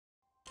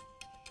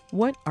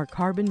What are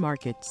carbon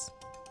markets?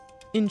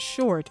 In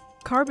short,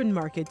 carbon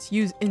markets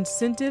use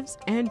incentives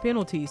and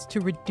penalties to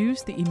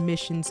reduce the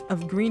emissions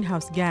of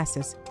greenhouse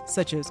gases,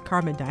 such as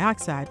carbon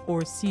dioxide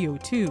or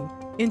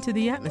CO2, into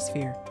the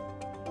atmosphere.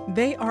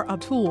 They are a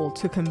tool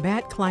to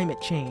combat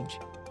climate change.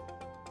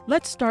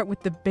 Let's start with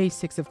the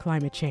basics of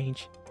climate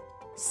change.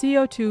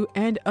 CO2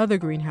 and other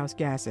greenhouse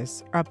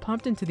gases are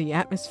pumped into the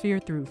atmosphere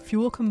through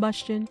fuel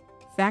combustion,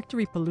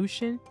 factory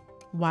pollution,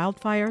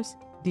 wildfires,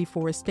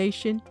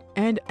 deforestation,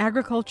 and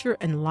agriculture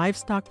and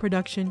livestock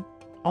production,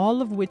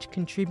 all of which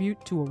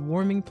contribute to a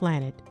warming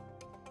planet.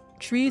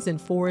 Trees and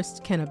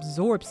forests can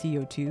absorb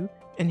CO2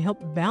 and help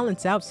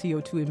balance out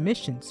CO2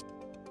 emissions.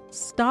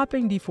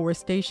 Stopping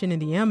deforestation in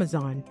the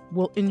Amazon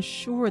will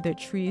ensure that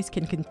trees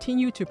can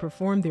continue to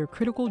perform their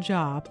critical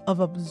job of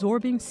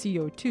absorbing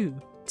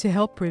CO2 to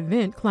help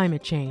prevent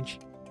climate change.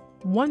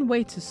 One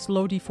way to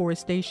slow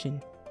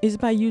deforestation is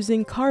by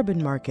using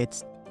carbon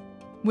markets.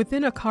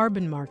 Within a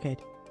carbon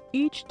market,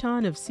 each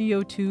ton of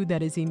CO2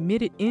 that is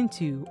emitted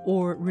into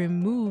or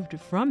removed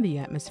from the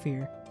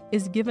atmosphere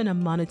is given a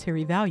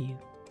monetary value,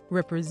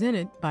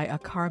 represented by a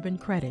carbon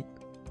credit.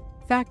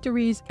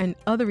 Factories and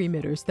other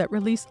emitters that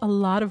release a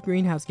lot of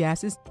greenhouse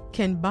gases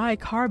can buy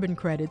carbon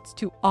credits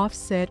to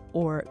offset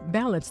or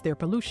balance their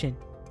pollution.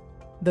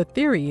 The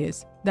theory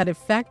is that if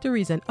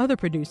factories and other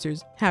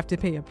producers have to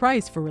pay a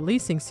price for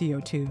releasing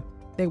CO2,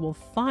 they will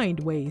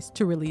find ways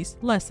to release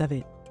less of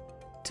it.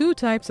 Two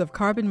types of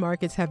carbon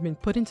markets have been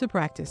put into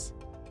practice: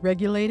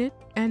 regulated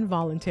and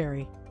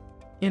voluntary.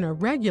 In a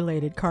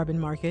regulated carbon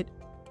market,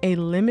 a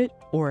limit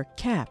or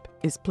cap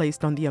is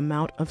placed on the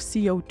amount of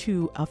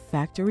CO2 a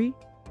factory,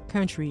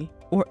 country,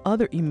 or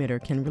other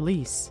emitter can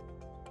release.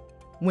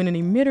 When an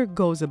emitter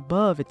goes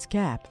above its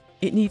cap,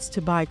 it needs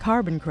to buy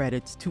carbon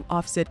credits to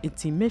offset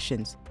its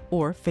emissions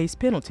or face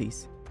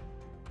penalties.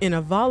 In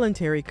a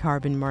voluntary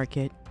carbon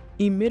market,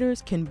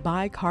 emitters can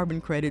buy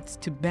carbon credits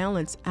to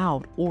balance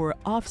out or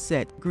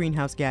offset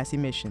greenhouse gas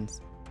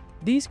emissions.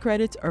 These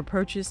credits are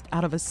purchased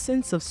out of a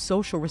sense of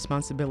social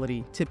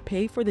responsibility to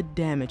pay for the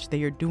damage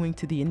they are doing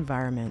to the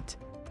environment.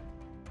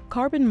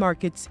 Carbon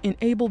markets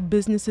enable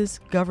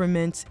businesses,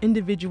 governments,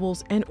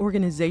 individuals, and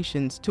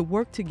organizations to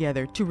work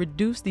together to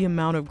reduce the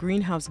amount of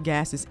greenhouse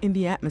gases in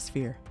the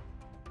atmosphere.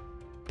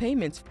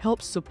 Payments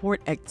help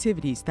support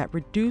activities that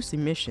reduce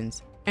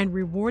emissions and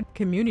reward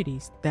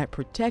communities that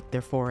protect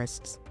their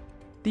forests.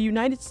 The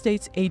United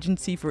States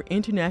Agency for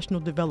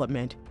International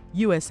Development,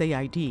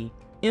 USAID,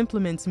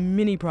 implements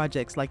many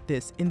projects like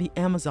this in the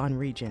Amazon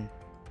region.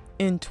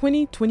 In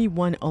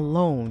 2021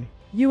 alone,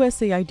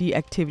 USAID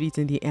activities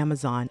in the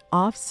Amazon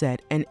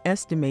offset an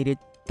estimated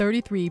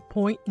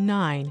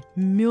 33.9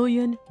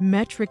 million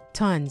metric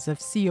tons of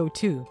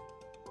CO2,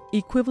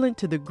 equivalent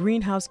to the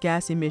greenhouse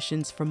gas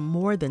emissions from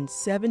more than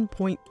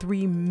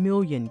 7.3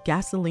 million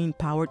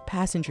gasoline-powered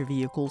passenger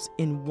vehicles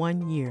in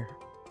 1 year.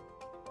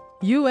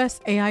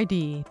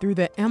 USAID, through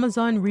the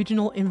Amazon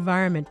Regional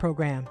Environment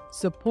Program,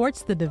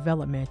 supports the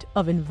development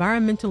of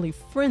environmentally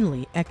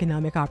friendly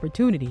economic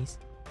opportunities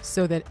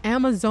so that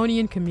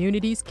Amazonian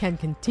communities can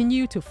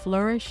continue to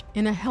flourish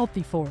in a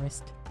healthy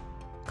forest.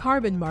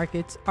 Carbon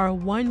markets are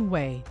one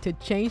way to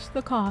change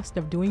the cost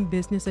of doing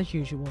business as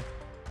usual,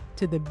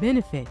 to the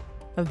benefit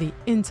of the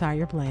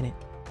entire planet.